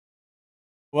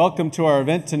Welcome to our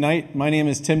event tonight. My name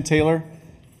is Tim Taylor.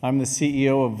 I'm the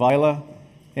CEO of Vila,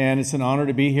 and it's an honor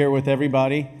to be here with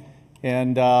everybody.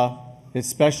 And it's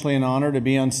especially an honor to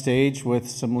be on stage with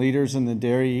some leaders in the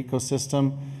dairy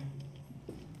ecosystem.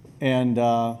 And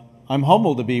I'm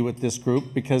humbled to be with this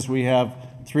group because we have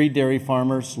three dairy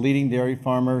farmers, leading dairy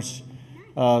farmers,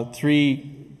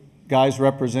 three guys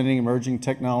representing emerging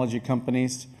technology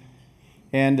companies,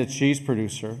 and a cheese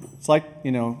producer. It's like,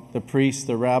 you know, the priest,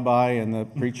 the rabbi, and the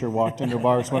preacher walked into a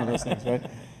bar. It's one of those things, right?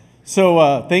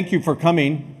 So thank you for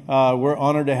coming. We're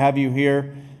honored to have you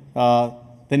here. The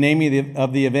name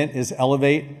of the event is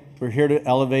Elevate. We're here to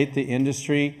elevate the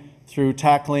industry through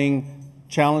tackling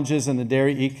challenges in the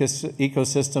dairy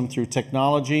ecosystem through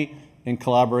technology and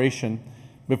collaboration.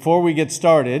 Before we get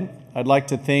started, I'd like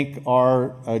to thank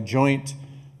our joint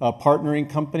partnering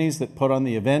companies that put on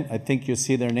the event. I think you'll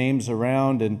see their names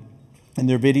around and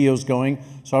their videos going,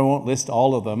 so I won't list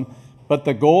all of them. But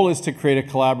the goal is to create a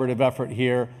collaborative effort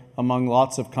here among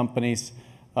lots of companies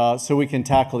so we can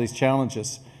tackle these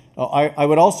challenges. I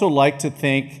would also like to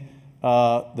thank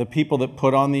the people that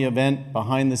put on the event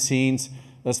behind the scenes,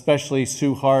 especially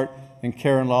Sue Hart and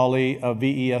Karen Lawley of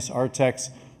VES-Artex.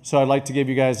 So I'd like to give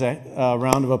you guys a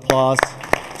round of applause.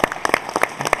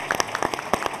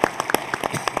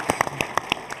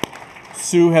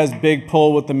 Sue has big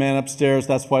pull with the man upstairs.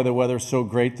 That's why the weather's so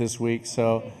great this week.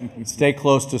 So stay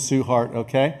close to Sue Hart,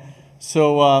 okay?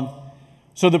 So,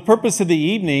 so the purpose of the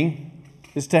evening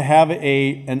is to have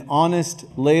an honest,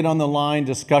 laid on the line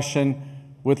discussion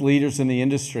with leaders in the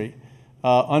industry,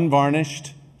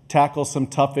 unvarnished, tackle some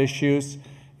tough issues.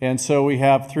 And so we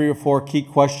have 3 or 4 key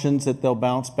questions that they'll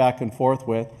bounce back and forth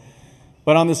with.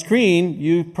 But on the screen,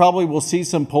 you probably will see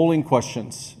some polling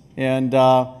questions. And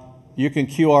you can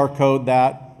QR code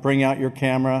that, bring out your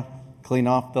camera, clean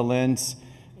off the lens,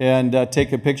 and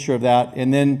take a picture of that.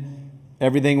 And then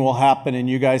everything will happen, and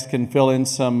you guys can fill in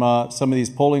some of these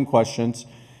polling questions.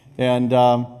 And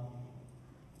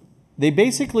they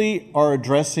basically are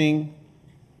addressing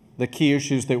the key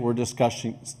issues that we're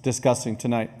discussing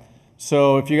tonight.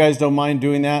 So if you guys don't mind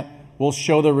doing that, we'll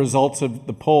show the results of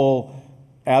the poll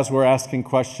as we're asking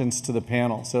questions to the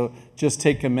panel. So just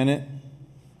take a minute.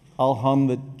 I'll hum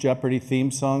the Jeopardy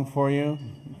theme song for you.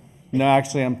 No,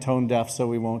 actually, I'm tone deaf, so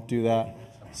we won't do that.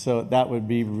 So that would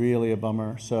be really a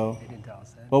bummer. So,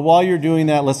 but while you're doing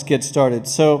that, let's get started.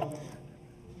 So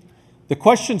the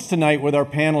questions tonight with our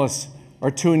panelists are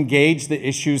to engage the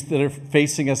issues that are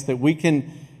facing us that we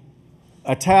can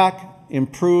attack,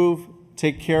 improve,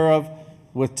 take care of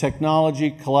with technology,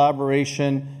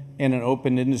 collaboration, and an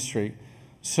open industry.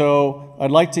 So I'd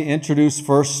like to introduce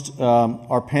first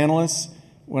our panelists.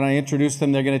 When I introduce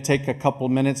them, they're going to take a couple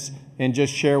minutes and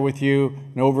just share with you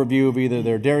an overview of either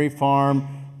their dairy farm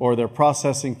or their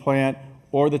processing plant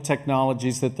or the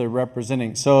technologies that they're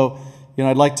representing. So, you know,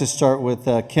 I'd like to start with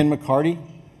Ken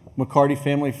McCarty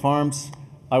Family Farms.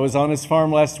 I was on his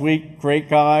farm last week. Great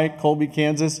guy, Colby,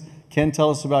 Kansas. Ken, tell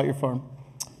us about your farm.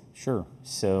 Sure.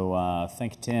 So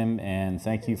thank you, Tim, and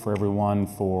thank you for everyone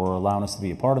for allowing us to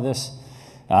be a part of this.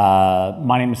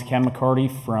 My name is Ken McCarty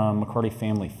from McCarty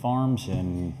Family Farms,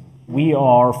 and we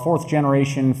are 4th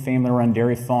generation family-run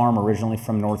dairy farm, originally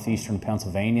from northeastern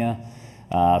Pennsylvania.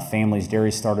 Family's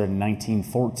dairy started in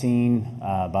 1914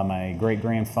 by my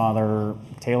great-grandfather,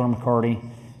 Taylor McCarty.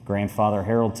 Grandfather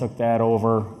Harold took that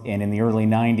over, and in the early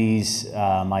 90s,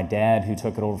 my dad, who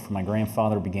took it over from my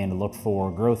grandfather, began to look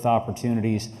for growth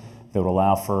opportunities that would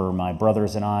allow for my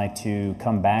brothers and I to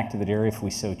come back to the dairy if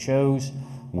we so chose.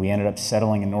 We ended up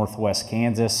settling in northwest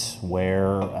Kansas,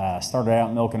 where started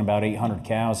out milking about 800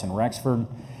 cows in Rexford,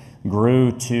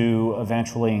 grew to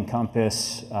eventually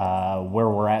encompass where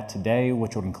we're at today,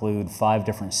 which would include 5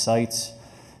 different sites,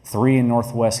 3 in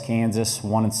northwest Kansas,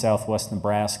 1 in southwest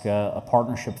Nebraska, a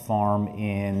partnership farm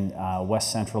in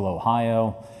west central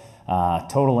Ohio,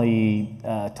 total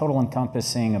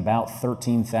encompassing about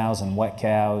 13,000 wet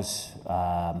cows.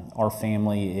 Our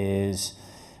family is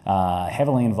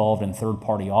heavily involved in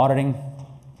third-party auditing.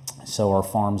 So our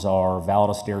farms are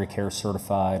Validus Dairy Care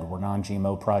certified, we're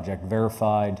non-GMO project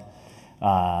verified,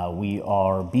 we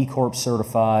are B Corp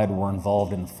certified, we're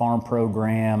involved in the farm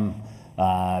program,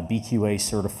 BQA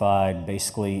certified.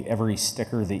 Basically every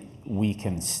sticker that we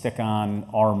can stick on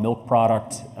our milk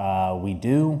product, we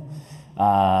do.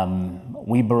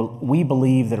 We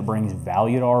believe that it brings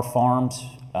value to our farms.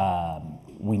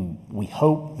 We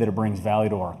hope that it brings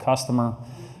value to our customer.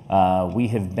 We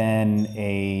have been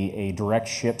a direct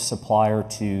ship supplier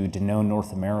to Danone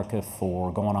North America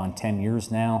for going on 10 years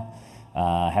now.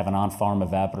 Have an on-farm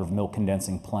evaporative milk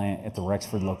condensing plant at the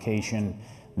Rexford location.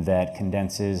 that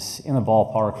condenses in the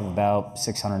ballpark of about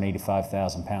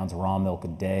 685,000 pounds of raw milk a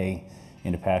day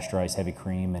into pasteurized heavy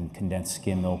cream and condensed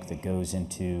skim milk that goes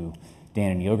into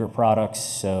Dannon yogurt products.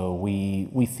 So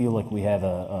we feel like we have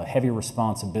a heavy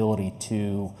responsibility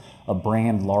to a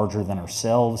brand larger than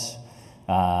ourselves,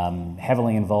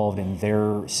 heavily involved in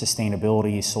their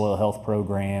sustainability, soil health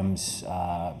programs,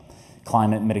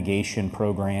 climate mitigation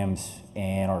programs,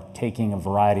 and are taking a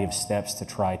variety of steps to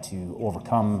try to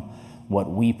overcome what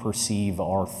we perceive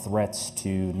are threats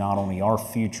to not only our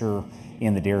future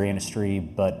in the dairy industry,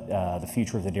 but the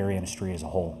future of the dairy industry as a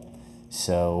whole.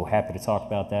 So happy to talk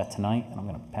about that tonight, and I'm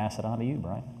going to pass it on to you,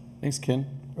 Brian. Thanks, Ken.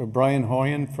 Brian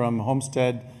Hoyen from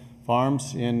Homestead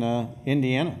Farms in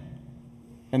Indiana.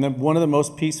 And one of the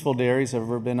most peaceful dairies I've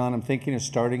ever been on. I'm thinking of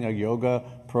starting a yoga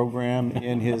program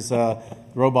in his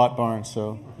robot barn.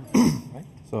 So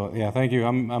yeah, thank you.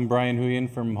 I'm Brian Hoyen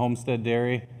from Homestead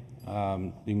Dairy.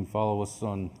 You can follow us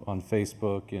on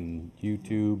Facebook and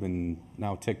YouTube and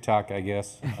now TikTok, I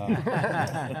guess.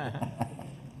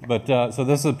 So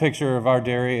this is a picture of our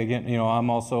dairy. Again, I'm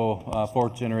also a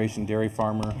fourth-generation dairy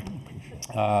farmer.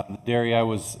 The dairy I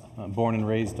was born and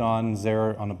raised on is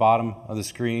there on the bottom of the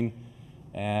screen,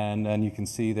 and then you can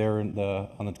see there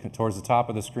towards the top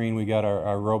of the screen we got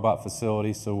our robot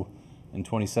facility. So in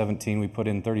 2017 we put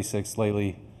in 36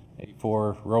 Lely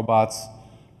 84 robots.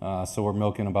 So we're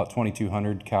milking about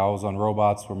 2,200 cows on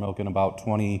robots. We're milking about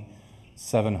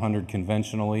 2,700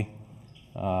 conventionally.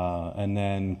 And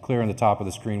then clear on the top of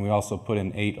the screen, we also put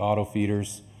in 8 auto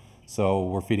feeders. So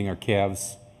we're feeding our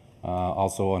calves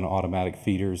also on automatic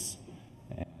feeders.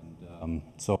 And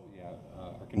our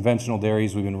conventional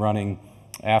dairies, we've been running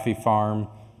Affy Farm,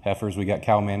 heifers, we got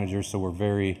cow managers, so we're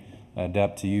very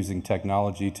adept to using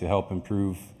technology to help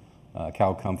improve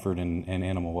cow comfort and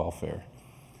animal welfare.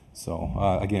 So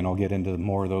again, I'll get into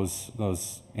more of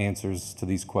those answers to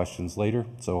these questions later.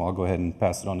 So I'll go ahead and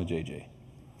pass it on to JJ.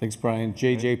 thanks, Brian.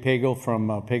 JJ Pagel from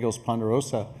Pagel's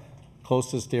Ponderosa,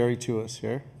 closest dairy to us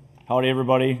here. Howdy,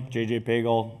 everybody. JJ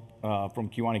Pagel from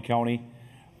Kewaunee County,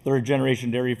 third-generation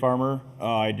dairy farmer.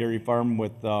 I dairy farm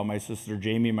with my sister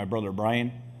Jamie and my brother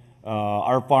Brian.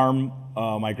 Our farm,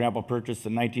 my grandpa purchased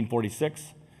in 1946.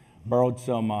 Borrowed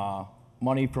some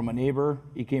money from a neighbor.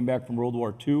 He came back from World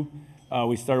War II.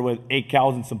 We started with 8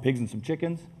 cows and some pigs and some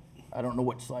chickens. I don't know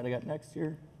which slide I got next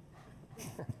here.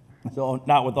 So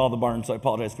not with all the barns, so I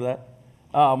apologize for that.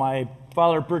 My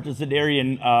father purchased a dairy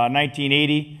in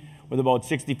 1980 with about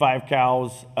 65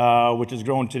 cows, which has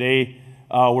grown today.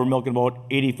 We're milking about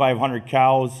 8,500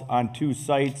 cows on 2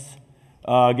 sites,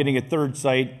 getting a third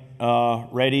site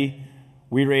ready.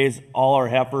 We raise all our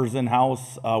heifers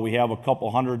in-house. We have a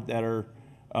couple hundred that are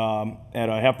at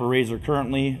a heifer raiser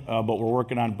currently, but we're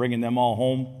working on bringing them all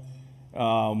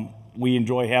home. We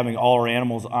enjoy having all our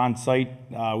animals on site.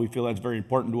 We feel that's very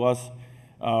important to us.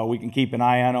 We can keep an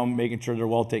eye on them, making sure they're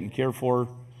well taken care for.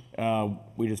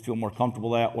 We just feel more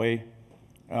comfortable that way.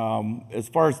 As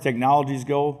far as technologies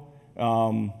go,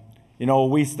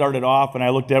 we started off, and I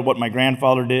looked at what my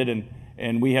grandfather did,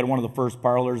 and we had one of the first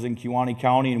parlors in Kewaunee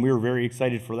County, and we were very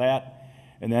excited for that.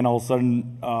 And then all of a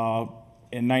sudden,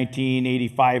 in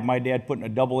 1985, my dad put in a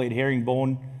double-8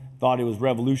 herringbone, thought it was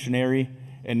revolutionary,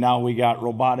 and now we got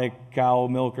robotic cow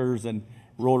milkers and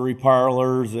rotary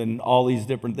parlors and all these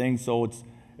different things. So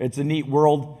it's a neat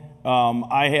world.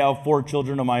 I have 4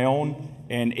 children of my own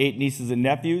and 8 nieces and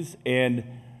nephews, and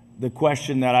the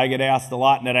question that I get asked a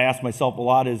lot and that I ask myself a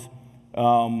lot is,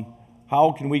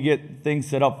 how can we get things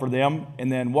set up for them,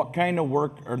 and then what kind of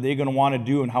work are they going to want to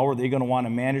do, and how are they going to want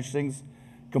to manage things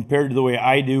compared to the way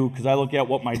I do? Because I look at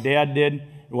what my dad did,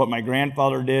 what my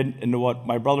grandfather did, and what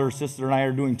my brother, sister, and I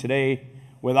are doing today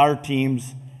with our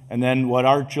teams, and then what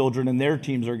our children and their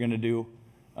teams are going to do.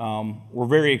 We're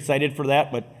very excited for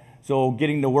that, but so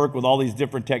getting to work with all these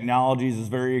different technologies is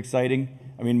very exciting.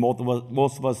 I mean,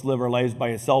 most of us live our lives by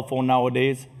a cell phone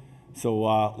nowadays, so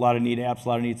a lot of neat apps, a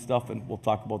lot of neat stuff, and we'll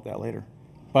talk about that later.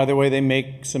 By the way, they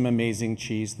make some amazing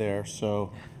cheese there,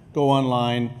 so go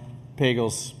online,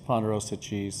 Pagel's Ponderosa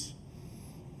cheese.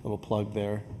 Little plug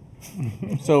there.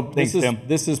 So Thanks, Tim.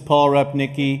 This is Paul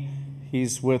Repnicki.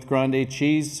 He's with Grande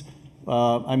Cheese.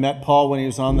 I met Paul when he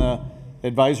was on the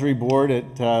advisory board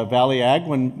at Valley Ag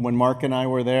when Mark and I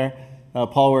were there.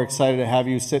 Paul, we're excited to have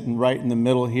you sitting right in the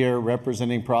middle here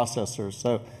representing processors.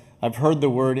 So I've heard the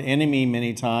word enemy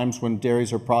many times when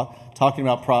dairies are talking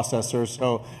about processors.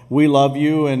 So we love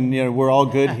you, and we're all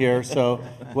good here. So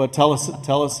tell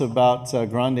us about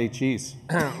Grande Cheese.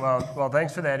 Well,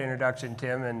 thanks for that introduction,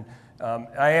 Tim. And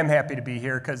I am happy to be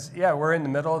here because, we're in the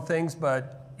middle of things,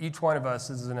 but each one of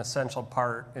us is an essential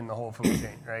part in the whole food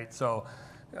chain, right? So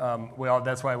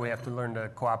That's why we have to learn to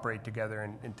cooperate together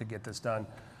and to get this done.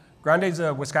 Grande's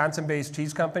a Wisconsin-based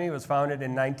cheese company. It was founded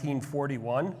in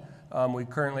 1941. We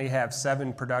currently have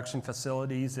 7 production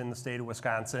facilities in the state of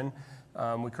Wisconsin.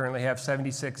 We currently have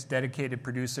 76 dedicated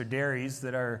producer dairies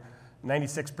that are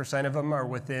 96% of them are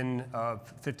within a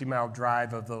 50-mile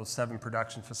drive of those 7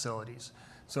 production facilities.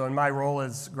 So in my role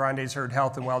as Grande's Herd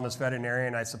Health and Wellness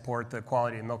Veterinarian, I support the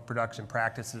quality and milk production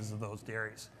practices of those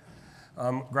dairies.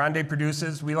 Grande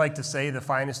produces, we like to say, the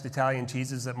finest Italian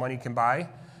cheeses that money can buy.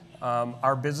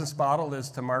 Our business model is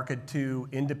to market to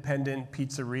independent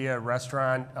pizzeria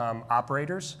restaurant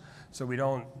operators. So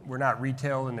we're not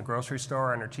retail in the grocery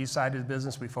store on our cheese side of the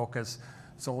business. We focus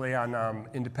solely on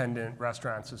independent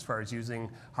restaurants as far as using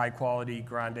high quality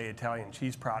Grande Italian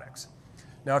cheese products.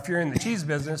 Now, if you're in the cheese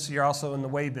business, you're also in the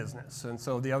whey business. And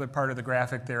so the other part of the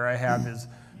graphic there I have is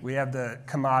we have the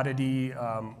commodity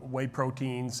whey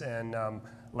proteins and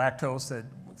lactose that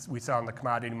we sell in the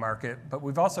commodity market, but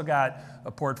we've also got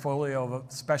a portfolio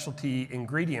of specialty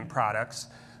ingredient products,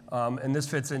 and this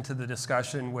fits into the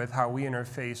discussion with how we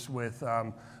interface with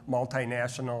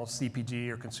multinational CPG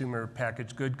or consumer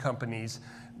packaged good companies.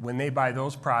 When they buy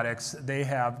those products,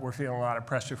 we're feeling a lot of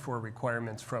pressure for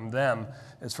requirements from them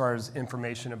as far as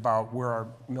information about where our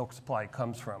milk supply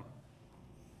comes from.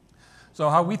 So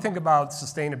how we think about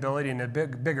sustainability in a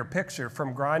bigger picture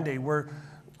from Grande,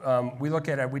 we look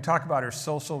at it, we talk about our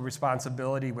social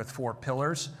responsibility with 4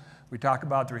 pillars. We talk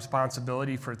about the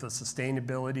responsibility for the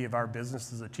sustainability of our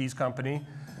business as a cheese company.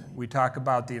 We talk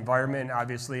about the environment,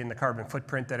 obviously, and the carbon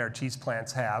footprint that our cheese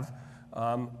plants have.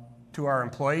 To our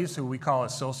employees, who we call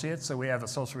associates, so we have a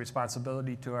social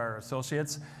responsibility to our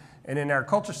associates. And in our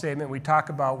culture statement, we talk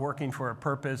about working for a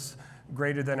purpose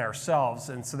greater than ourselves,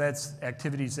 and so that's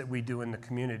activities that we do in the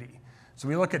community. So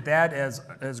we look at that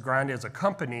as Grande as a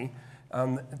company.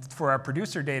 For our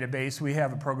producer database, we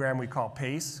have a program we call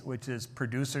PACE, which is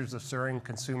Producers Assuring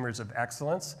Consumers of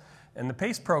Excellence. And the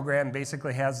PACE program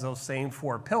basically has those same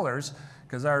 4 pillars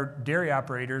because our dairy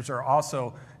operators are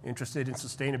also interested in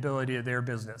sustainability of their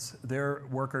business, their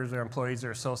workers, their employees,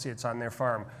 their associates on their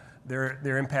farm,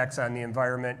 their impacts on the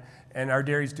environment. And our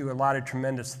dairies do a lot of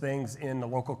tremendous things in the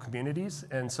local communities.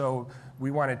 And so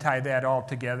we want to tie that all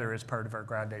together as part of our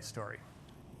Grande story.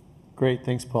 Great,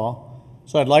 thanks, Paul.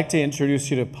 So I'd like to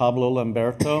introduce you to Pablo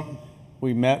Lamberto.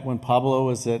 We met when Pablo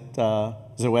was at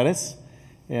Zoetis,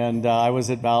 and I was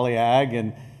at Valley Ag,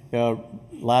 and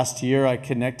last year I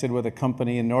connected with a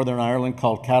company in Northern Ireland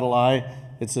called Catalai.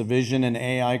 It's a vision and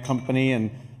AI company,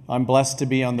 and I'm blessed to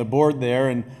be on the board there,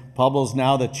 and Pablo's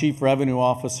now the Chief Revenue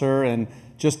Officer and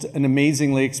just an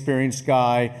amazingly experienced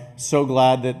guy. So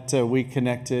glad that we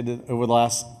connected over the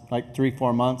last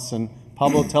 3-4 months. And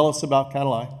Pablo, tell us about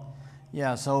Catalai.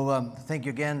 Yeah, so thank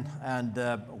you again. And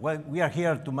we are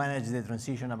here to manage the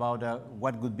transition about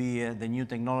what could be the new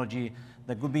technology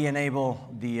that could be enable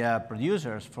the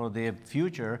producers for the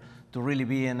future to really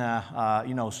be in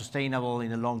sustainable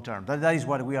in the long term. That is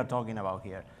what we are talking about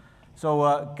here. So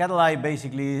Catalai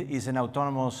basically is an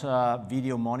autonomous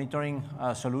video monitoring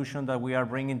solution that we are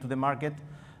bringing to the market.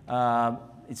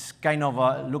 It's kind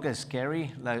of looks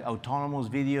scary, like autonomous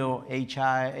video,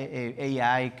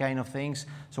 AI kind of things.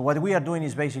 So what we are doing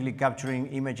is basically capturing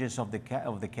images of the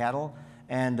cattle,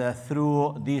 and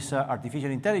through this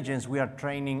artificial intelligence, we are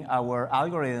training our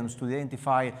algorithms to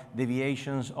identify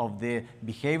deviations of the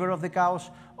behavior of the cows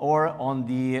or on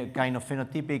the kind of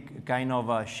phenotypic kind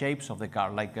of shapes of the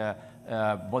cow, like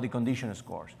body condition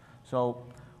scores. So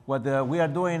what we are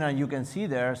doing, and you can see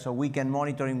there, so we can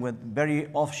monitoring with very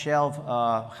off-shelf,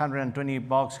 $120,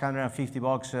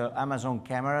 $150 Amazon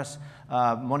cameras,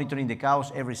 monitoring the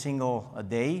cows every single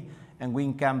day, and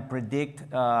we can predict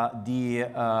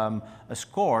the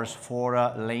scores for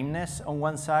lameness on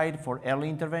one side for early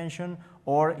intervention,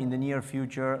 or in the near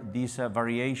future, this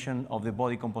variation of the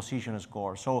body composition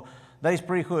score. So that is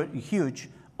pretty huge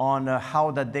on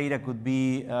how that data could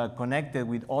be connected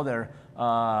with other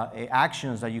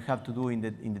actions that you have to do in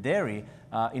the dairy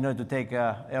in order to take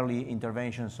early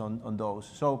interventions on those.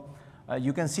 So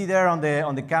you can see there on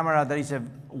the camera, there is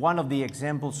one of the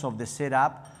examples of the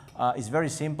setup. It's very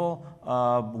simple.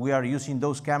 We are using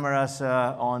those cameras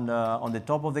on the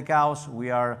top of the cows.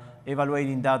 We are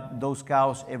evaluating those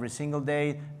cows every single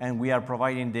day, and we are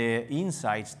providing the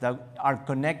insights that are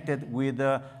connected with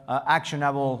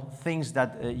actionable things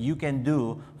that you can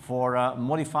do for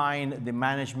modifying the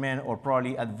management or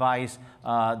probably advise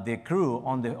the crew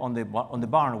on the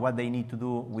barn what they need to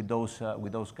do with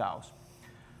those cows.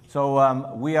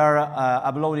 So we are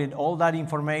uploading all that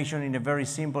information in a very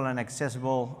simple and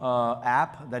accessible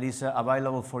app that is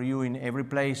available for you in every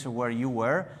place where you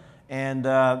were. And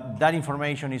that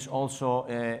information is also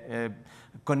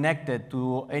connected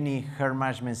to any herd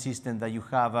management system that you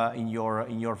have in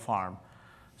your farm.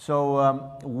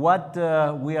 So what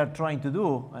we are trying to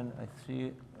do, and I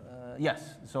see,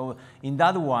 yes, so in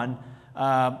that one,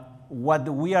 what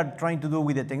we are trying to do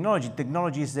with the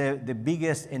technology is the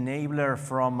biggest enabler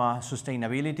from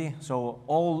sustainability. So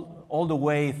all the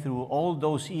way through all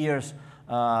those years,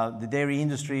 the dairy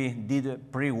industry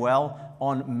did pretty well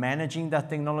on managing that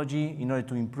technology in order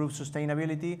to improve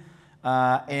sustainability.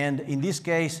 And in this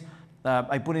case,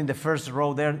 I put in the first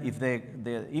row there,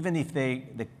 even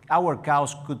if our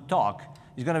cows could talk,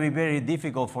 it's going to be very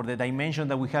difficult for the dimension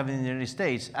that we have in the United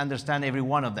States understand every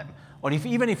one of them. Or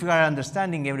even if we are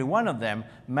understanding every one of them,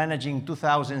 managing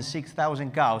 2,000,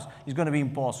 6,000 cows is going to be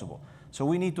impossible. So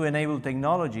we need to enable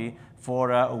technology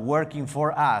for working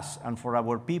for us and for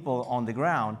our people on the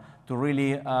ground to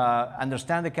really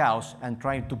understand the cows and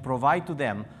try to provide to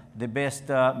them the best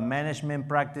management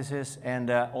practices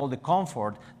and all the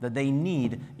comfort that they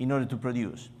need in order to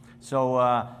produce.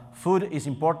 So food is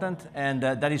important, and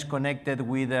that is connected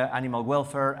with animal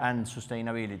welfare and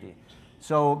sustainability.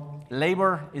 So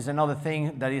labor is another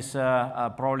thing that is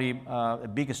probably a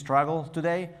big struggle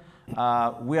today.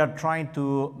 We are trying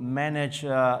to manage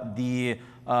the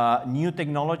new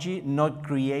technology, not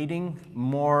creating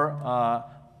more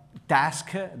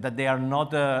tasks that they are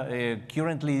not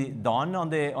currently done on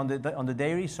the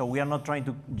dairy. So we are not trying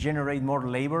to generate more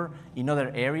labor in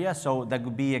other areas. So that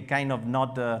would be a kind of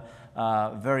not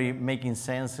very making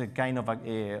sense kind of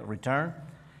a return.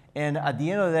 And at the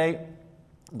end of the day,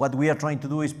 what we are trying to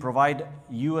do is provide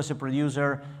you as a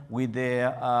producer with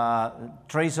the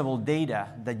traceable data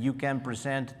that you can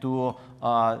present to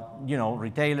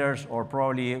retailers or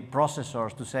probably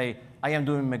processors to say, I am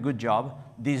doing a good job,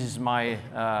 this is my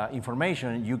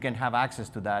information, you can have access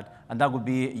to that, and that would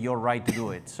be your right to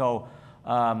do it. So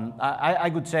I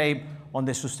would say on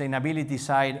the sustainability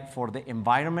side for the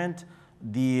environment,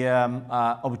 the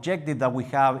objective that we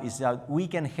have is that we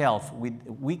can help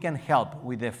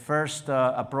with the first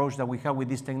approach that we have with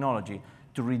this technology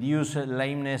to reduce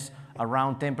lameness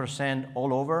around 10%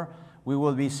 all over. We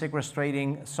will be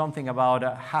sequestrating something about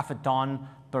half a ton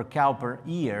per cow per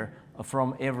year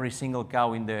from every single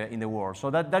cow in the world.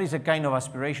 So that is a kind of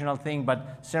aspirational thing,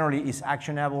 but certainly is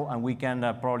actionable, and we can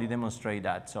probably demonstrate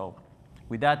that. So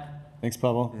with that, thanks,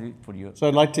 Pablo. For you. So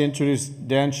I'd like to introduce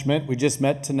Dan Schmidt. We just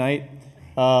met tonight.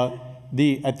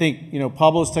 I think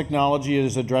Pablo's technology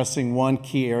is addressing one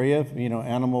key area,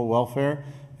 animal welfare,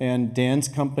 and Dan's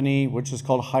company, which is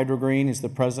called Hydrogreen, he's the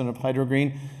president of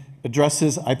Hydrogreen,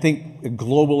 addresses, I think, a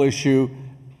global issue,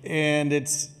 and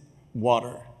it's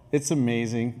water. It's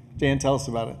amazing. Dan, tell us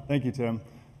about it. Thank you, Tim.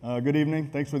 Good evening.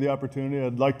 Thanks for the opportunity.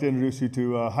 I'd like to introduce you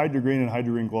to Hydrogreen and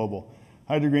Hydrogreen Global.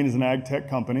 Hydrogreen is an ag tech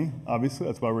company, obviously,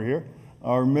 that's why we're here.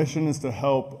 Our mission is to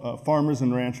help farmers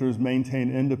and ranchers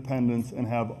maintain independence and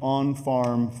have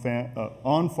on-farm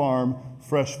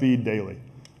fresh feed daily.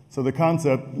 So the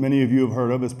concept many of you have heard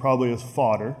of is probably as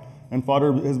fodder, and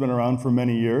fodder has been around for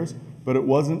many years, but it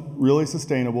wasn't really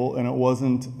sustainable, and it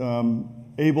wasn't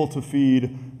able to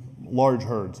feed large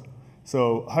herds.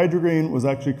 So Hydrogreen was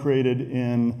actually created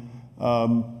in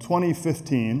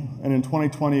 2015, and in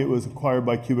 2020 it was acquired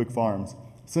by Cubic Farms.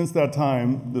 Since that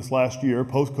time, this last year,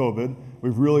 post-COVID,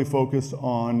 we've really focused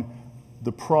on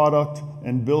the product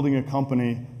and building a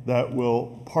company that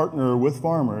will partner with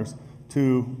farmers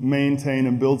to maintain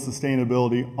and build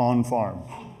sustainability on farm.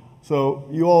 So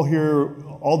you all hear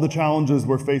all the challenges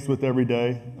we're faced with every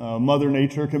day. Mother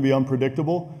Nature can be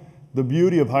unpredictable. The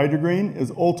beauty of Hydrogreen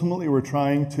is ultimately we're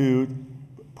trying to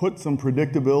put some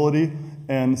predictability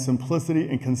and simplicity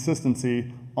and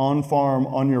consistency on farm,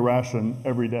 on your ration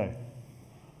every day.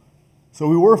 So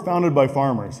we were founded by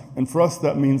farmers, and for us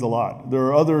that means a lot. There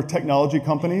are other technology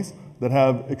companies that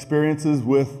have experiences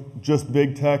with just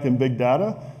big tech and big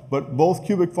data, but both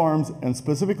Cubic Farms and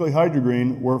specifically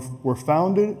Hydrogreen were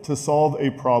founded to solve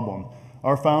a problem.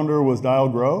 Our founder was Dial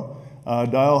Grow.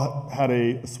 Dial had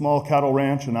a small cattle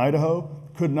ranch in Idaho,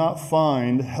 could not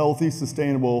find healthy,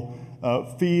 sustainable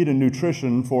feed and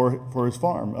nutrition for his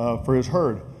farm, for his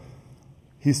herd.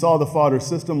 He saw the fodder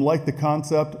system, liked the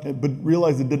concept, but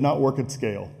realized it did not work at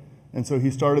scale. And so he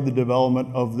started the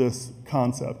development of this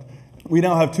concept. We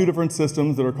now have two different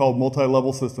systems that are called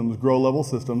multi-level systems, grow-level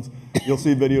systems. You'll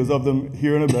see videos of them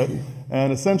here in a bit.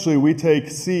 And essentially, we take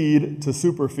seed to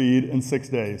superfeed in 6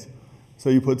 days.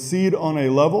 So you put seed on a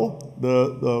level,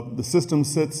 the system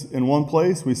sits in one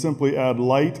place. We simply add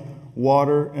light,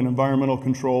 water, and environmental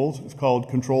controls. It's called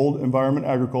controlled environment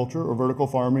agriculture, or vertical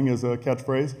farming is a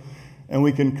catchphrase. And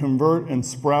we can convert and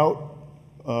sprout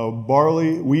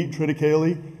barley, wheat,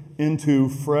 triticale into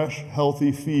fresh,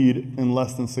 healthy feed in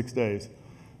less than 6 days.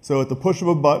 So at the push of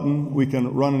a button, we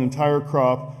can run an entire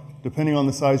crop, depending on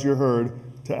the size of your herd,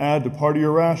 to add to part of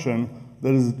your ration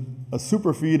that is a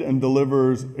super feed and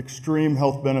delivers extreme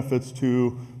health benefits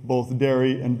to both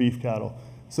dairy and beef cattle.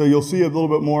 So you'll see a little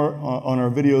bit more on our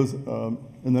videos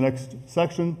in the next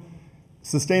section.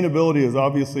 Sustainability is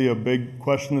obviously a big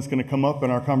question that's going to come up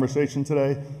in our conversation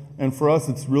today. And for us,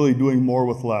 it's really doing more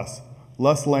with less.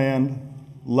 Less land,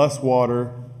 less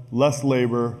water, less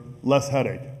labor, less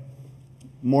headache.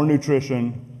 More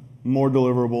nutrition, more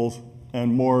deliverables,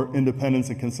 and more independence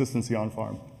and consistency on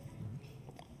farm.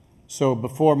 So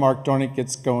before Mark Dornick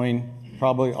gets going,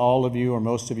 probably all of you or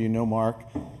most of you know Mark.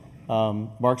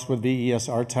 Mark's with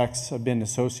VES-Artex. I've been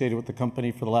associated with the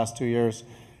company for the last 2 years.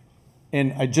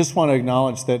 And I just want to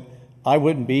acknowledge that I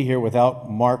wouldn't be here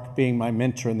without Mark being my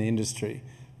mentor in the industry.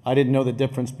 I didn't know the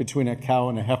difference between a cow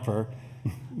and a heifer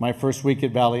my first week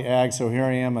at Valley Ag, so here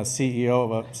I am, a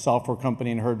CEO of a software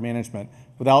company in herd management.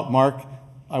 Without Mark,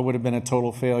 I would have been a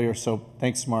total failure, so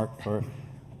thanks, Mark, for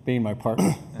being my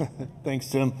partner. Thanks,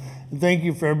 Tim. And thank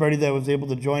you for everybody that was able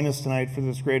to join us tonight for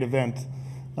this great event.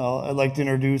 I'd like to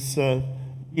introduce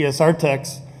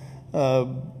VES-Artex.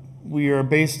 We are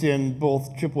based in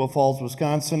both Chippewa Falls,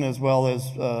 Wisconsin, as well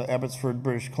as Abbotsford,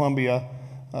 British Columbia.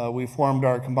 We formed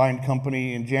our combined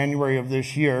company in January of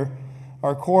this year.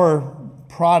 Our core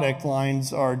product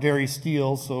lines are dairy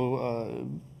steel, so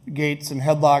gates and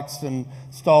headlocks and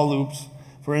stall loops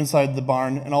for inside the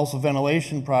barn, and also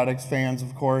ventilation products, fans,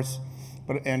 of course,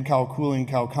 and cow cooling,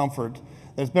 cow comfort.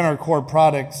 That's been our core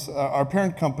products. Our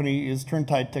parent company is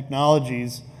Turntide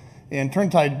Technologies, and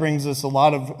Turntide brings us a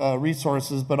lot of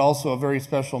resources, but also a very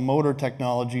special motor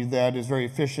technology that is very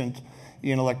efficient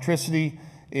in electricity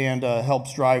and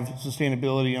helps drive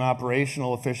sustainability and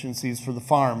operational efficiencies for the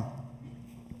farm.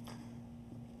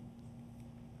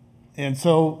 And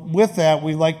so with that,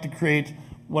 we like to create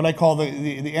what I call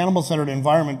the animal-centered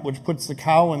environment, which puts the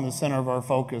cow in the center of our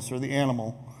focus, or the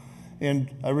animal. And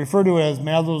I refer to it as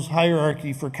Maslow's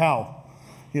hierarchy for cow.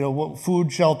 You know, what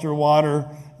food, shelter, water,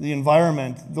 the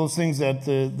environment, those things that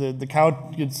the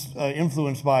cow gets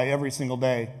influenced by every single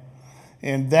day.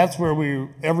 And that's where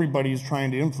everybody is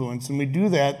trying to influence. And we do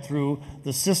that through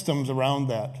the systems around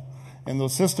that. And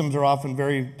those systems are often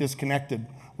very disconnected,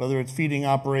 whether it's feeding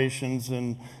operations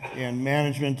and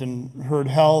management and herd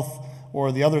health,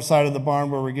 or the other side of the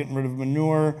barn where we're getting rid of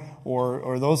manure,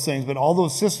 or those things. But all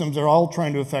those systems are all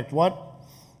trying to affect what?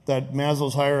 That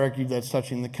Maslow's hierarchy that's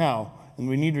touching the cow. And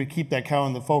we need to keep that cow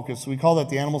in the focus. So we call that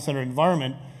the animal-centered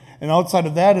environment. And outside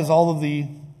of that is all of the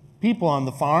people on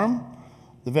the farm,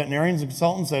 the veterinarians and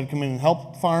consultants that come in and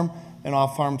help the farm, and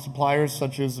off-farm suppliers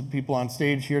such as the people on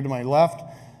stage here to my left,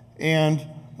 and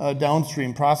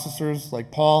downstream processors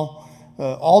like Paul,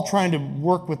 all trying to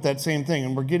work with that same thing.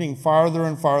 And we're getting farther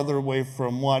and farther away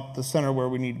from the center where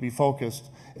we need to be focused.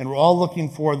 And we're all looking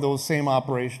for those same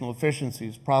operational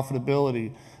efficiencies,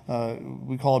 profitability.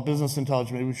 We call it business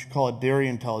intelligence. Maybe we should call it dairy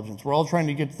intelligence. We're all trying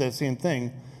to get to that same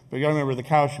thing, but you gotta remember the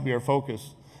cow should be our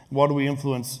focus. What do we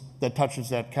influence that touches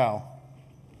that cow?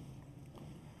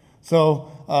 So,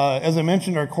 as I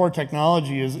mentioned, our core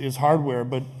technology is hardware,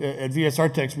 but at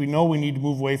VES-Artex, we know we need to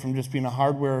move away from just being a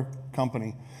hardware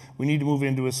company. We need to move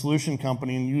into a solution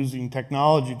company and using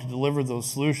technology to deliver those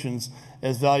solutions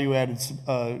as value-added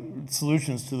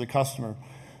solutions to the customer.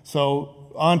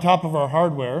 So, on top of our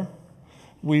hardware,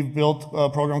 we've built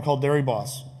a program called Dairy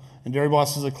Boss. And Dairy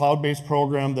Boss is a cloud-based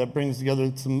program that brings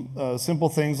together some simple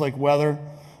things like weather.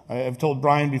 I've told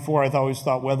Brian before, I always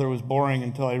thought weather was boring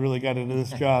until I really got into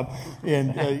this job.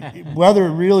 And weather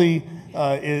really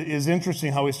is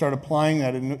interesting how we start applying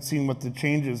that and seeing what the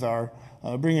changes are.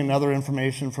 Bringing other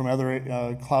information from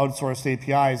other cloud-sourced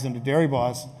APIs into Dairy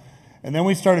Boss. And then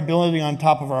we started building on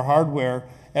top of our hardware,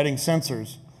 adding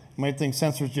sensors. You might think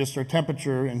sensors just are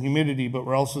temperature and humidity, but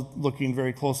we're also looking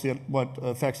very closely at what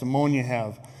effects ammonia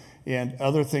have and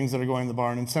other things that are going in the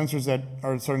barn, and sensors that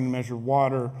are starting to measure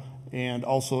water and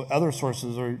also other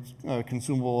sources are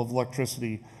consumable of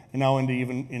electricity, and now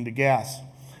even into gas.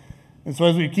 And so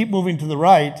as we keep moving to the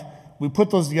right, we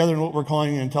put those together in what we're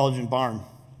calling an intelligent barn,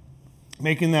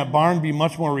 making that barn be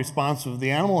much more responsive.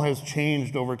 The animal has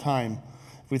changed over time.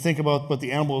 If we think about what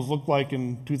the animals looked like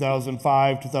in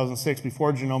 2005, 2006,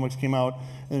 before genomics came out,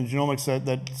 and the genomics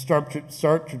that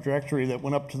start trajectory that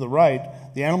went up to the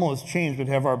right, the animal has changed, but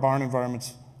have our barn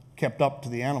environments kept up to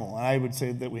the animal? And I would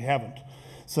say that we haven't.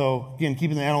 So again,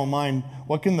 keeping the animal in mind,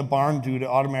 what can the barn do to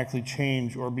automatically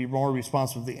change or be more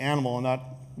responsive to the animal and not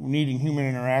needing human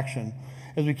interaction?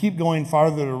 As we keep going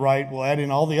farther to the right, we'll add in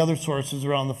all the other sources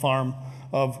around the farm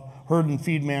of herd and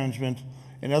feed management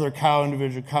and other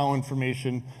individual cow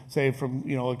information, say from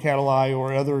a cattle eye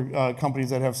or other companies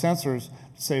that have sensors,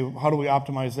 to say how do we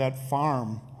optimize that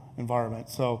farm environment.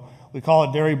 So we call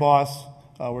it Dairy Boss.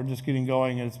 We're just getting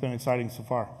going, and it's been exciting so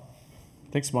far.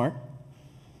 Thanks, Mark.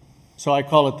 So I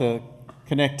call it the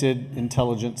connected,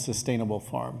 intelligent, sustainable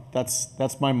farm.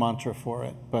 That's my mantra for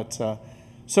it. But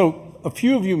so a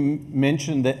few of you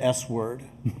mentioned the S word.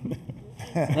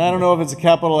 And I don't know if it's a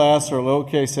capital S or a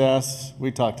lowercase s.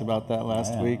 We talked about that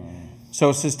last week.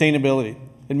 So sustainability.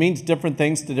 It means different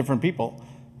things to different people.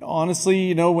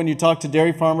 Honestly, when you talk to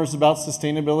dairy farmers about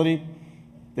sustainability,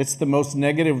 it's the most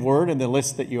negative word in the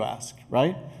list that you ask,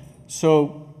 right?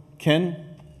 So Ken,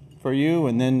 for you,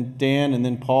 and then Dan, and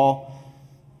then Paul,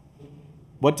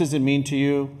 what does it mean to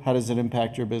you? How does it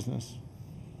impact your business?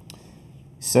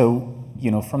 So,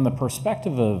 from the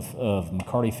perspective of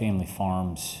McCarty Family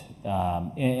Farms,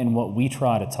 and what we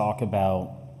try to talk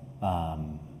about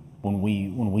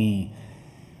when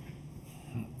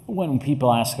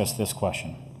people ask us this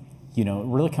question, it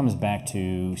really comes back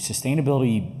to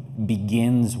sustainability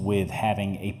begins with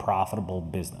having a profitable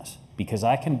business, because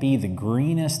I can be the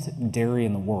greenest dairy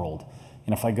in the world,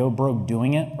 and if I go broke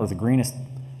doing it, or the greenest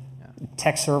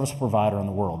tech service provider in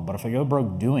the world, but if I go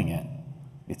broke doing it,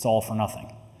 it's all for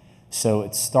nothing. So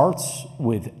it starts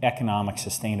with economic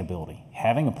sustainability,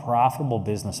 having a profitable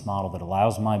business model that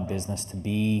allows my business to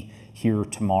be here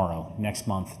tomorrow, next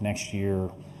month, next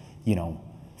year,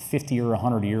 50 or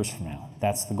 100 years from now.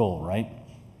 That's the goal, right?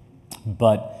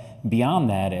 But beyond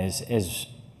that,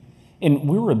 and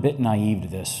we were a bit naive to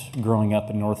this growing up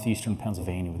in northeastern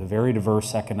Pennsylvania with a very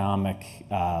diverse economic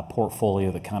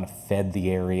portfolio that kind of fed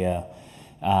the area.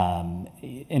 And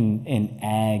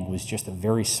ag was just a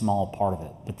very small part of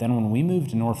it. But then when we moved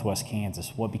to northwest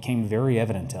Kansas, what became very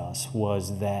evident to us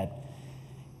was that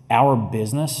our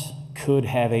business could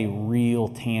have a real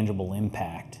tangible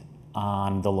impact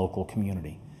on the local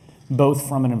community, both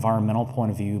from an environmental point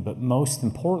of view, but most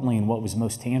importantly, and what was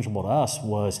most tangible to us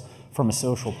was from a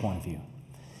social point of view.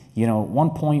 At one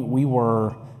point we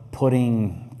were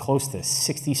putting close to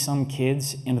 60-some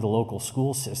kids into the local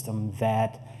school system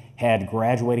that had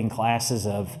graduating classes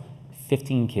of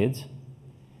 15 kids.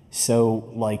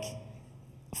 So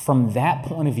from that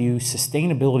point of view,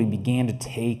 sustainability began to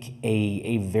take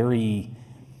a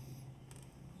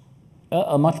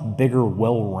much bigger,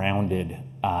 well-rounded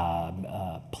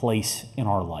place in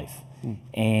our life.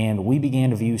 And we began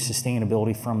to view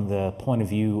sustainability from the point of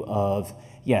view of,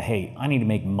 hey, I need to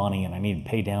make money, and I need to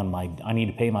pay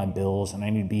my bills, and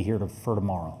I need to be here for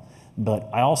tomorrow. But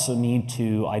I also need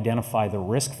to identify the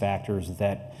risk factors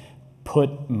that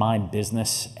put my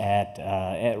business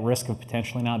at risk of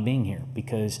potentially not being here,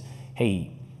 because,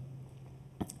 hey,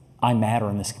 I matter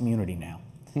in this community now.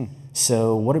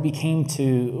 So what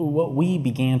we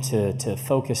began to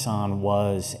focus on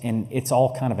was, and it's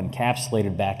all kind of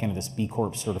encapsulated back into this B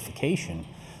Corp certification,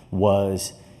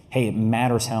 was, hey, it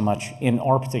matters how much, in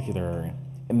our particular area,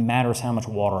 it matters how much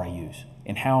water I use,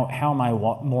 and how am I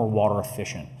more water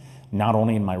efficient, not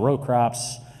only in my row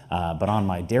crops, but on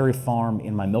my dairy farm,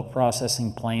 in my milk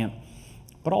processing plant,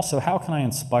 but also how can I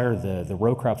inspire the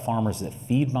row crop farmers that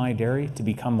feed my dairy to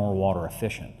become more water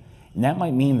efficient. And that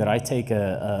might mean that I take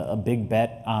a big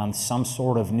bet on some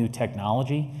sort of new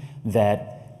technology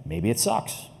that maybe it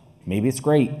sucks, maybe it's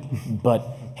great, but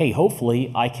hey,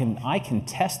 hopefully I can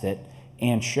test it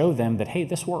and show them that, hey,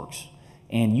 this works.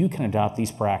 And you can adopt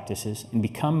these practices and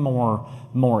become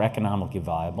more economically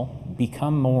viable,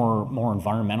 become more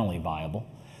environmentally viable.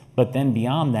 But then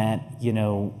beyond that,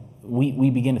 we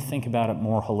begin to think about it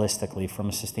more holistically from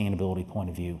a sustainability point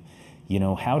of view.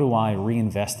 How do I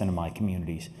reinvest into my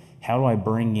communities? How do I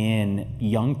bring in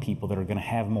young people that are going to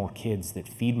have more kids that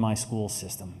feed my school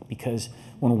system? Because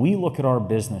when we look at our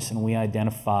business and we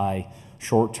identify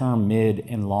short-term, mid,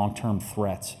 and long-term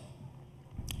threats,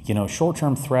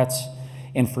 short-term threats,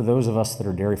 and for those of us that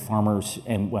are dairy farmers,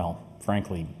 and well,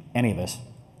 frankly, any of us,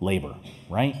 labor,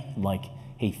 right?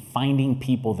 Hey, finding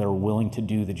people that are willing to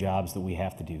do the jobs that we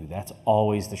have to do, that's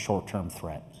always the short-term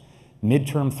threat.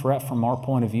 Mid-term threat from our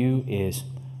point of view is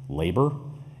labor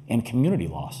and community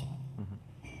loss.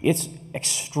 It's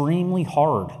extremely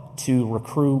hard to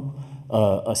recruit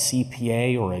a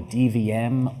CPA or a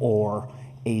DVM or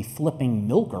a flipping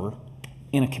milker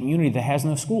in a community that has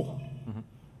no school.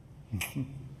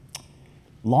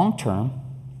 Long-term,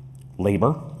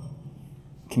 labor,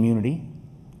 community,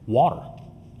 water.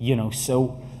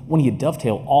 So when you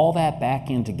dovetail all that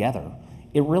back in together,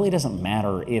 it really doesn't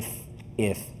matter if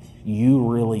you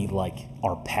really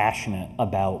are passionate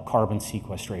about carbon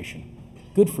sequestration.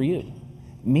 Good for you.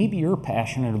 Maybe you're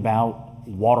passionate about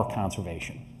water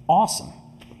conservation. Awesome.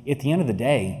 at the end of the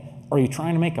day, are you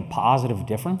trying to make a positive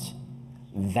difference?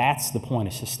 That's the point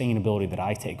of sustainability that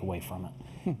I take away from it.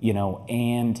 You know,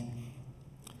 and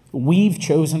we've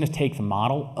chosen to take the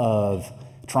model of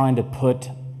trying to put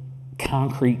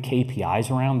concrete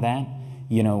KPIs around that,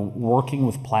 you know, working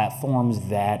with platforms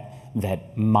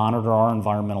that monitor our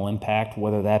environmental impact,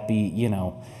 whether that be,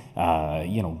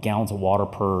 gallons of water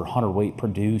per hundredweight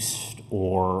produced,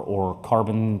 or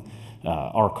carbon,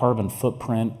 our carbon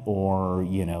footprint, or,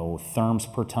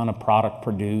 therms per ton of product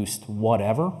produced,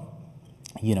 whatever.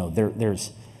 You know,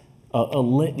 there's a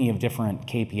litany of different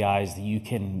KPIs that you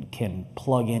can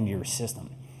plug into your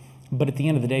system. But at the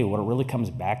end of the day, what it really comes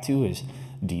back to is,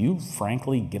 do you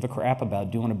frankly give a crap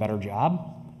about doing a better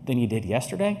job than you did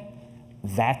yesterday?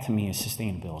 That to me is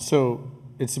sustainability. So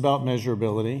it's about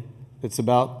measurability, it's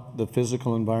about the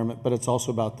physical environment, but it's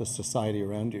also about the society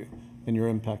around you and your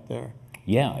impact there.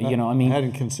 Yeah, I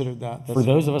hadn't considered that. For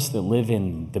those of us that live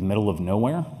in the middle of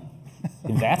nowhere,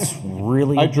 that's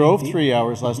really I drove 3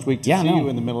 hours last week to see you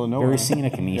in the middle of nowhere. Very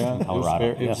scenic in eastern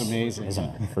Colorado. It was amazing. Isn't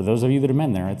it? For those of you that have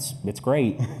been there, it's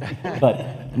great.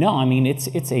 But no, I mean,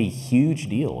 it's a huge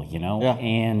deal, Yeah.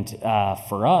 And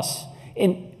for us,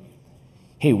 and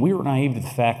hey, we were naive to the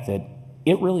fact that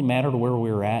it really mattered where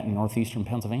we were at in northeastern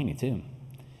Pennsylvania too,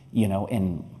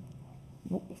 and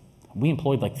we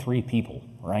employed like 3 people,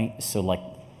 right? So like,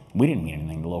 we didn't mean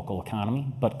anything to the local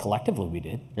economy, but collectively we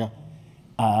did. Yeah.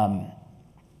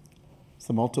 It's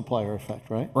the multiplier effect,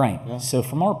 right? Right. Yeah. So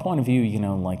from our point of view,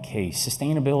 hey,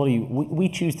 sustainability, we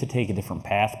choose to take a different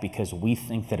path because we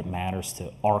think that it matters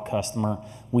to our customer.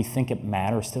 We think it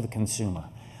matters to the consumer.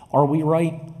 Are we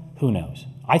right? Who knows?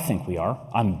 I think we are.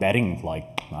 I'm betting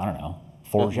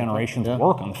 4 generations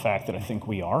work on the fact that I think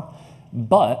we are.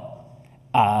 But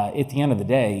at the end of the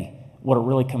day, what it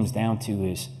really comes down to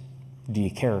is, do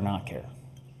you care or not care?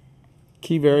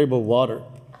 Key variable, water.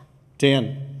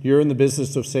 Dan, you're in the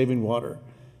business of saving water.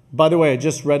 By the way, I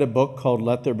just read a book called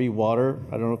Let There Be Water.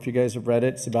 I don't know if you guys have read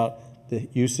it. It's about the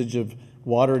usage of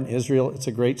water in Israel. It's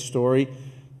a great story.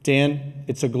 Dan,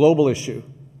 it's a global issue,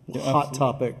 hot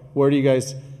topic. Where do you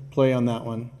guys play on that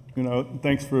one?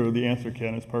 Thanks for the answer,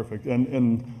 Ken. It's perfect.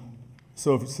 And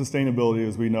so sustainability,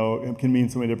 as we know, it can mean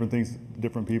so many different things to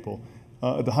different people.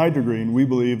 At the Hydro Green, we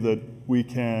believe that we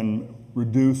can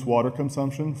reduce water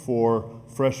consumption for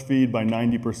fresh feed by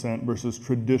 90% versus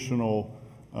traditional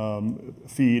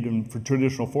feed and for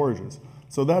traditional forages.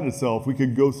 So that itself, we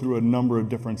could go through a number of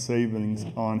different savings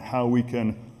on how we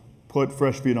can put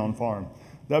fresh feed on farm.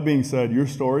 That being said, your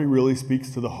story really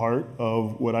speaks to the heart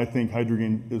of what I think Hydro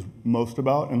Green is most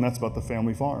about, and that's about the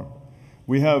family farm.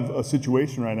 We have a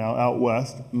situation right now out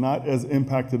west, not as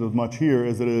impacted as much here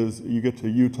as it is, you get to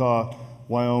Utah,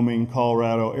 Wyoming,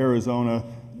 Colorado, Arizona,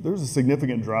 there's a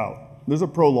significant drought. There's a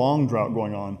prolonged drought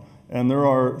going on. And there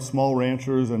are small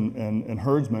ranchers and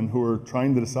herdsmen who are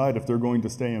trying to decide if they're going to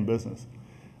stay in business.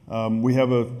 We have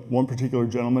one particular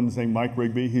gentleman, his name Mike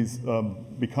Rigby. He's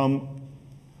become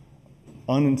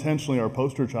unintentionally our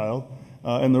poster child.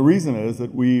 And the reason is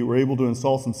that we were able to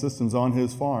install some systems on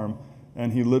his farm,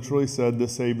 and he literally said,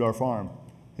 this saved our farm.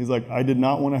 He's like, I did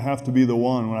not want to have to be the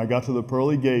one when I got to the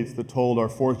pearly gates that told our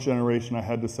 4th generation I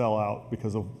had to sell out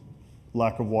because of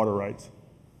lack of water rights.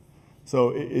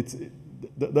 So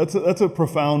that's a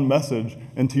profound message.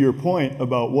 And to your point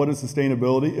about what is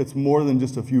sustainability, it's more than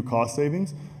just a few cost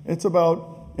savings. It's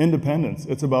about independence.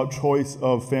 It's about choice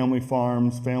of family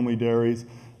farms, family dairies,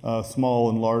 small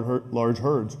and large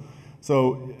herds.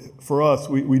 So for us,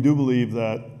 we do believe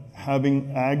that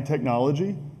having ag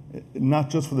technology, not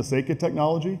just for the sake of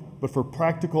technology, but for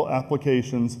practical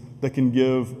applications that can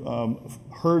give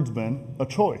herdsmen a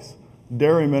choice,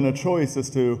 dairymen a choice as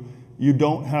to, you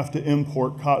don't have to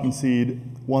import cottonseed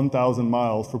 1,000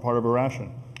 miles for part of a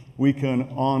ration. We can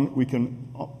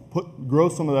grow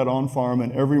some of that on farm,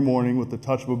 and every morning with the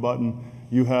touch of a button,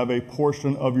 you have a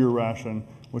portion of your ration,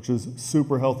 which is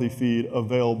super healthy feed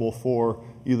available for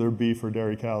either beef or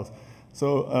dairy cows.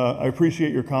 So I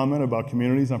appreciate your comment about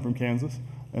communities. I'm from Kansas.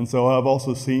 And so I've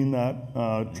also seen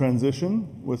that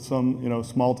transition with some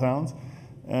small towns.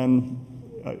 And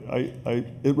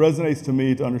it resonates to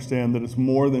me to understand that it's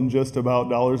more than just about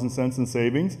dollars and cents and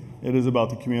savings. It is about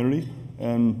the community,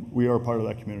 and we are part of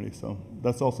that community. So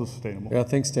that's also sustainable. Yeah,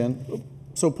 thanks, Dan.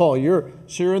 So Paul, you're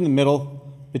in the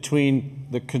middle between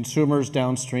the consumers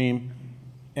downstream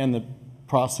and the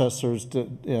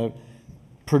processors,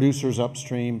 producers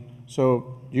upstream.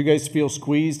 So you guys feel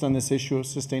squeezed on this issue of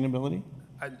sustainability?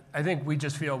 I think we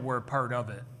just feel we're part of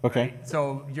it. Okay. Right?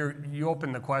 So you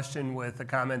open the question with a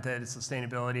comment that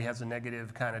sustainability has a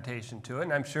negative connotation to it,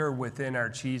 and I'm sure within our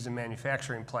cheese and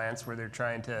manufacturing plants where they're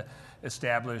trying to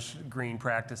establish green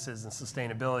practices and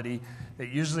sustainability, it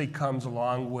usually comes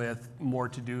along with more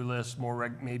to-do lists,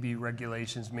 more maybe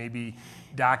regulations, maybe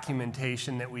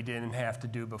documentation that we didn't have to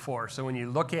do before. So when you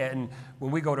look at, and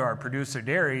when we go to our producer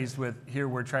dairies with, here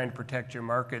we're trying to protect your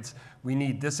markets, we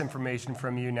need this information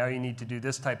from you, now you need to do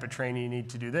this type of training, you need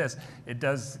to do this,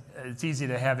 it's easy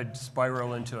to have it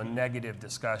spiral into a negative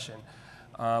discussion.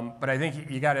 But I think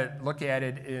you got to look at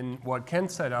it in what Ken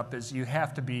set up is you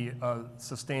have to be a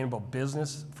sustainable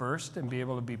business first and be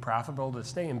able to be profitable to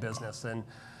stay in business. And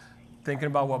thinking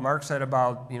about what Mark said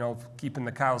about, you know, keeping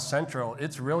the cows central,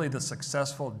 it's really the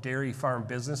successful dairy farm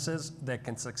businesses that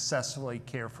can successfully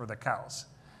care for the cows.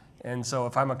 And so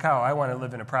if I'm a cow, I want to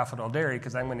live in a profitable dairy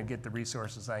because I'm going to get the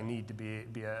resources I need to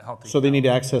be a healthy So cow. they need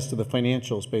access to the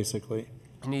financials, basically.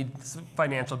 Need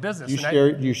financial business. Do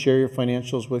you share your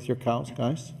financials with your cows,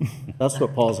 guys? That's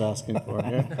what Paul's asking for.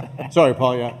 Yeah? Sorry,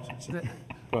 Paul. Yeah.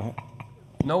 Go ahead.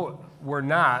 No, we're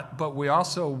not. But we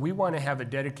want to have a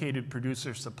dedicated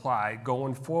producer supply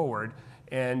going forward.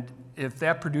 And if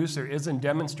that producer isn't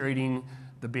demonstrating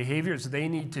the behaviors they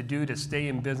need to do to stay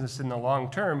in business in the long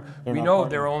term, we know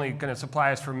they're only going to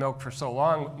supply us for milk for so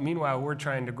long. Meanwhile, we're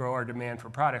trying to grow our demand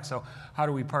for products. So how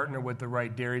do we partner with the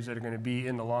right dairies that are going to be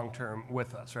in the long term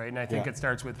with us, right? And I think it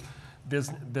starts with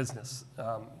business.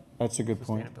 That's a good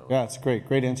point. Yeah, it's great.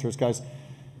 Great answers, guys.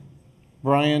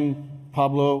 Brian,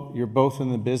 Pablo, you're both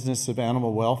in the business of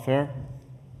animal welfare.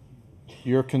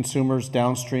 Your consumers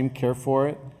downstream care for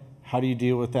it. How do you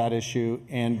deal with that issue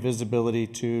and visibility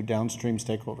to downstream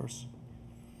stakeholders?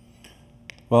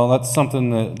 Well, that's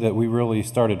something that we really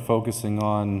started focusing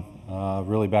on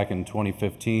really back in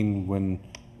 2015 when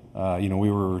you know,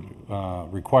 we were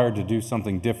required to do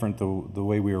something different the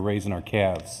way we were raising our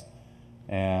calves.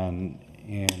 And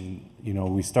you know,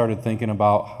 we started thinking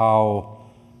about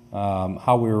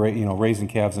how we were, you know, raising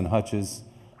calves in hutches,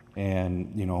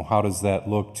 and you know, how does that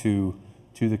look to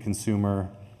the consumer,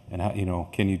 and how, you know,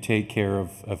 can you take care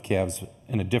of calves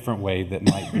in a different way that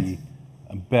might be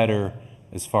better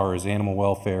as far as animal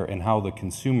welfare and how the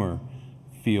consumer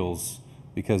feels,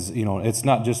 because you know, it's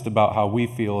not just about how we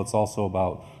feel, it's also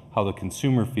about how the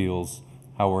consumer feels,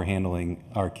 how we're handling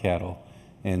our cattle.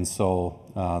 And so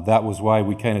that was why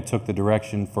we kind of took the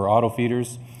direction for auto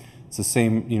feeders. It's the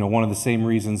same, you know, one of the same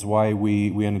reasons why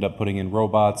we ended up putting in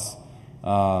robots.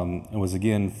 It was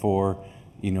again for,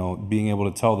 you know, being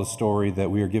able to tell the story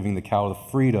that we are giving the cow the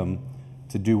freedom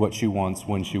to do what she wants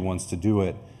when she wants to do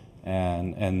it.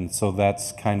 And so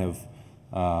that's kind of,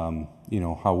 you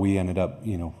know, how we ended up,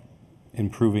 you know,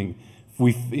 improving.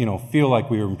 We, you know, feel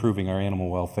like we were improving our animal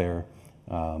welfare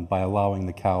by allowing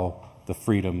the cow the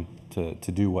freedom to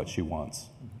do what she wants.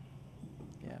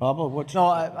 Pablo, what? No,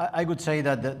 I would say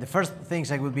that the first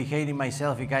things I would be hating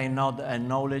myself if I not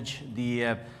acknowledge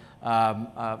the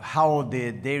how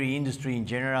the dairy industry in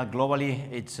general,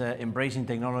 globally, it's embracing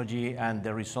technology and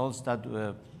the results that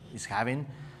is having,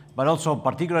 but also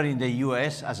particularly in the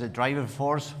US as a driver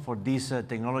force for this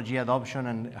technology adoption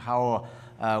and how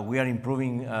we are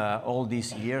improving all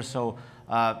these years. So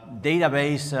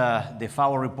database, the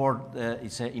FAO report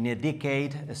is in a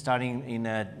decade starting in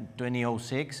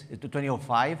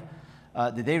 2005.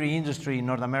 The dairy industry in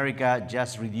North America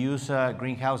just reduced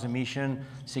greenhouse emission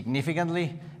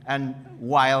significantly, and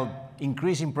while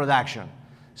increasing production.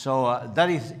 So that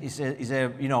is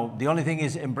a, you know, the only thing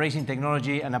is embracing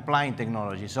technology and applying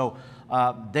technology. So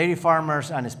dairy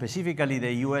farmers, and specifically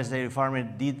the US dairy farmer,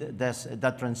 did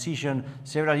that transition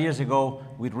several years ago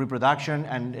with reproduction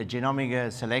and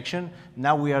genomic selection.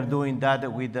 Now we are doing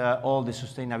that with all the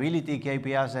sustainability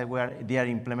KPIs that they are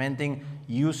implementing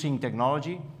using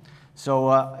technology.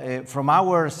 So from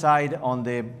our side on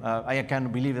the, I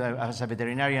can't believe that as a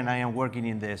veterinarian I am working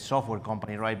in the software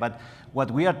company, right? But what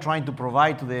we are trying to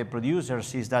provide to the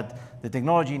producers is that the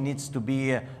technology needs to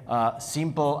be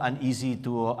simple and easy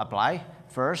to apply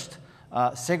first.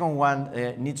 Second one,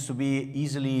 needs to be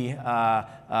easily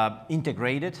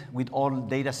integrated with all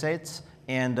data sets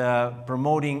and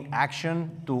promoting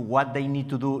action to what they need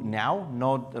to do now,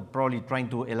 not probably trying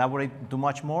to elaborate too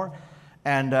much more.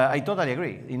 And I totally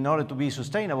agree. In order to be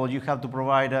sustainable, you have to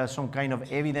provide some kind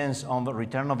of evidence on the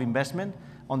return of investment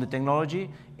on the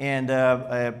technology. And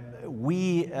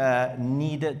we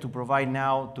need to provide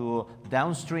now to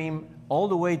downstream all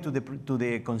the way to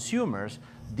the consumers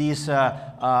this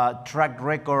track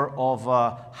record of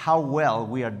how well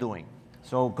we are doing.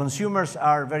 So consumers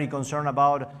are very concerned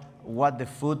about what the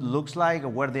food looks like,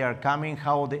 where they are coming,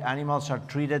 how the animals are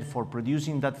treated for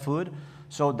producing that food.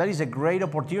 So that is a great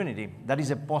opportunity. That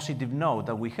is a positive note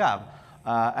that we have.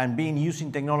 And being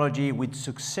using technology with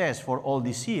success for all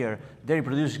this year, dairy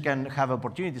producers can have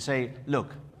opportunity to say,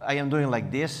 look, I am doing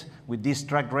like this with this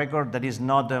track record that is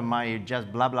not my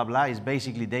just blah, blah, blah. It's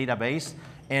basically database.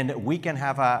 And we can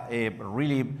have a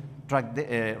really track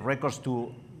records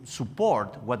to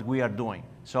support what we are doing.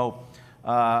 So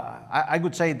I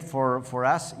would say for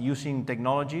us, using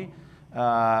technology,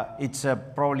 it's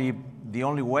probably the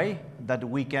only way that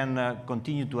we can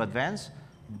continue to advance.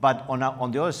 But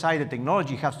on the other side, the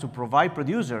technology has to provide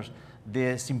producers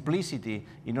the simplicity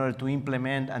in order to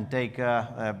implement and take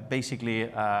basically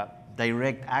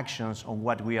direct actions on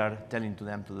what we are telling to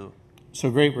them to do. So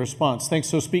great response. Thanks.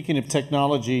 So speaking of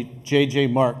technology,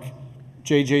 JJ, Mark.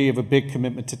 JJ, you have a big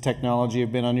commitment to technology.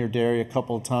 I've been on your dairy a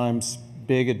couple of times,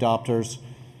 big adopters.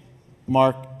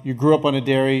 Mark, you grew up on a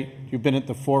dairy. You've been at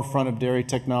the forefront of dairy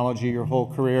technology your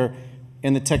whole career,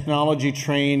 and the technology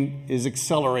train is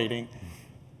accelerating.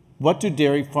 What do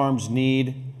dairy farms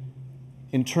need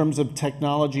in terms of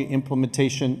technology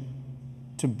implementation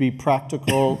to be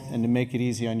practical and to make it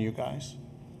easy on you guys?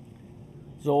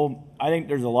 So I think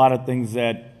there's a lot of things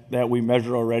that we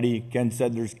measure already. Ken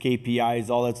said there's KPIs,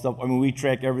 all that stuff. I mean, we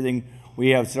track everything. We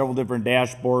have several different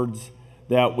dashboards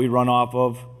that we run off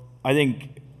of. I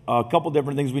think a couple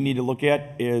different things we need to look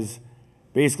at is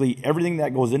basically everything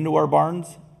that goes into our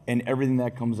barns and everything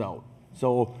that comes out.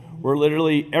 So we're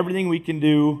literally everything we can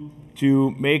do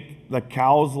to make the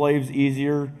cows' lives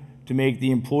easier, to make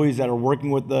the employees that are working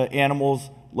with the animals'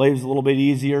 lives a little bit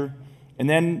easier. And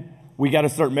then we got to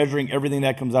start measuring everything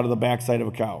that comes out of the backside of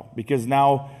a cow, because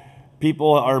now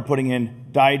people are putting in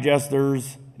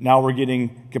digesters. Now we're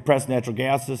getting compressed natural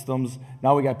gas systems.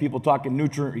 Now we got people talking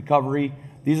nutrient recovery.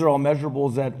 These are all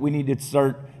measurables that we need to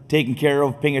start taking care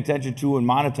of, paying attention to, and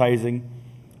monetizing.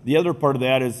 The other part of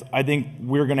that is I think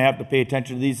we're going to have to pay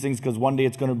attention to these things because one day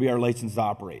it's going to be our license to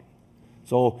operate.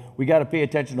 So we got to pay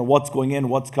attention to what's going in,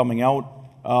 what's coming out.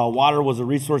 Water was a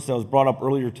resource that was brought up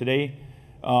earlier today.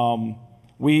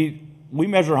 We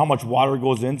measure how much water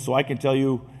goes in, so I can tell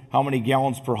you how many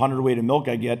gallons per hundredweight of milk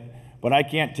I get, but I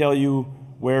can't tell you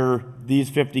where these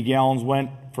 50 gallons went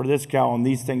for this cow and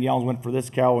these 10 gallons went for this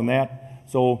cow and that.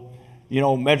 So, you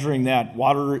know, measuring that.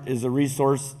 Water is a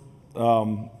resource,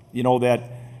 you know,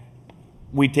 that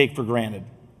we take for granted.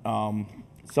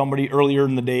 Somebody earlier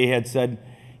in the day had said,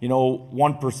 you know,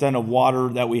 1% of water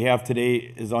that we have today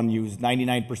is unused.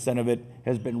 99% of it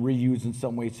has been reused in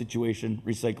some way, situation,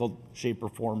 recycled, shape, or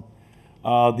form.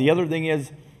 The other thing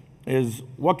is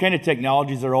what kind of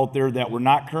technologies are out there that we're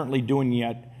not currently doing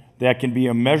yet that can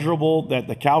be measurable, that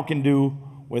the cow can do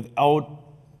without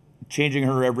changing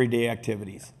her everyday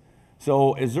activities.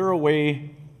 So is there a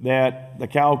way that the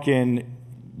cow can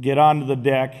get onto the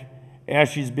deck as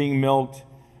she's being milked?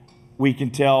 We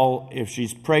can tell if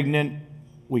she's pregnant.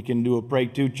 We can do a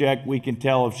Preg 2 check. We can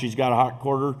tell if she's got a hot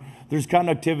quarter. There's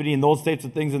connectivity and those types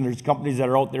of things, and there's companies that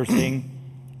are out there saying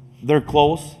they're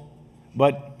close.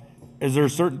 But is there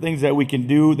certain things that we can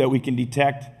do that we can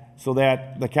detect so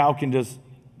that the cow can just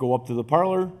go up to the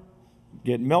parlor,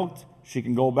 get milked, she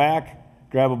can go back,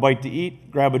 grab a bite to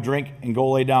eat, grab a drink, and go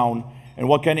lay down? And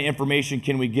what kind of information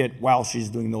can we get while she's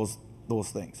doing those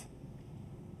things?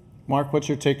 Mark, what's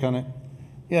your take on it?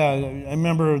 Yeah, I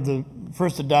remember the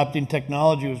first adopting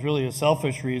technology was really a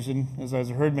selfish reason. As I was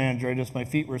a herd manager, my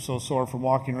feet were so sore from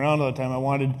walking around all the time. I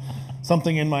wanted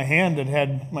something in my hand that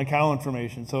had my cow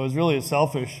information. So it was really a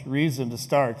selfish reason to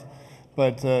start.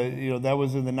 But you know, that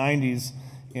was in the 90s,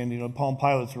 and you know, Palm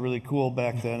Pilots were really cool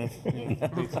back then. If you know,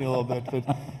 beats me a little bit,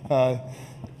 but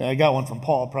I got one from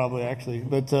Paul probably actually.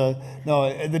 But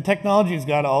no, the technology's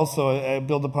got to also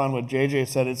build upon what JJ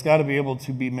said. It's got to be able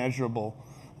to be measurable.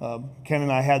 Ken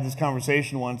and I had this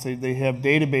conversation once. They have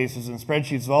databases and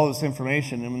spreadsheets of all this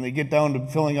information, and when they get down to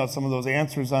filling out some of those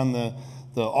answers on the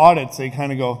audits, they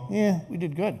kind of go, yeah, we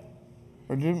did good,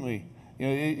 or didn't we? You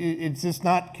know, it's just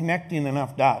not connecting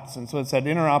enough dots, and so it's that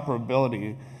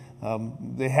interoperability.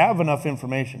 They have enough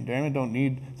information. Dairymen don't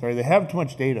need, they have too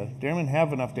much data. Dairymen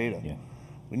have enough data. Yeah.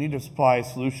 We need to supply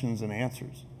solutions and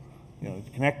answers, you know,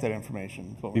 to connect that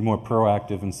information. Be more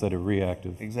proactive instead of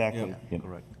reactive. Exactly. Yeah, yep.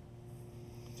 Correct.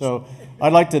 So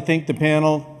I'd like to thank the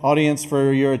panel, audience,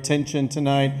 for your attention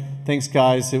tonight. Thanks,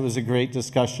 guys. It was a great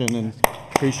discussion, and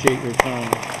appreciate your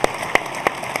time.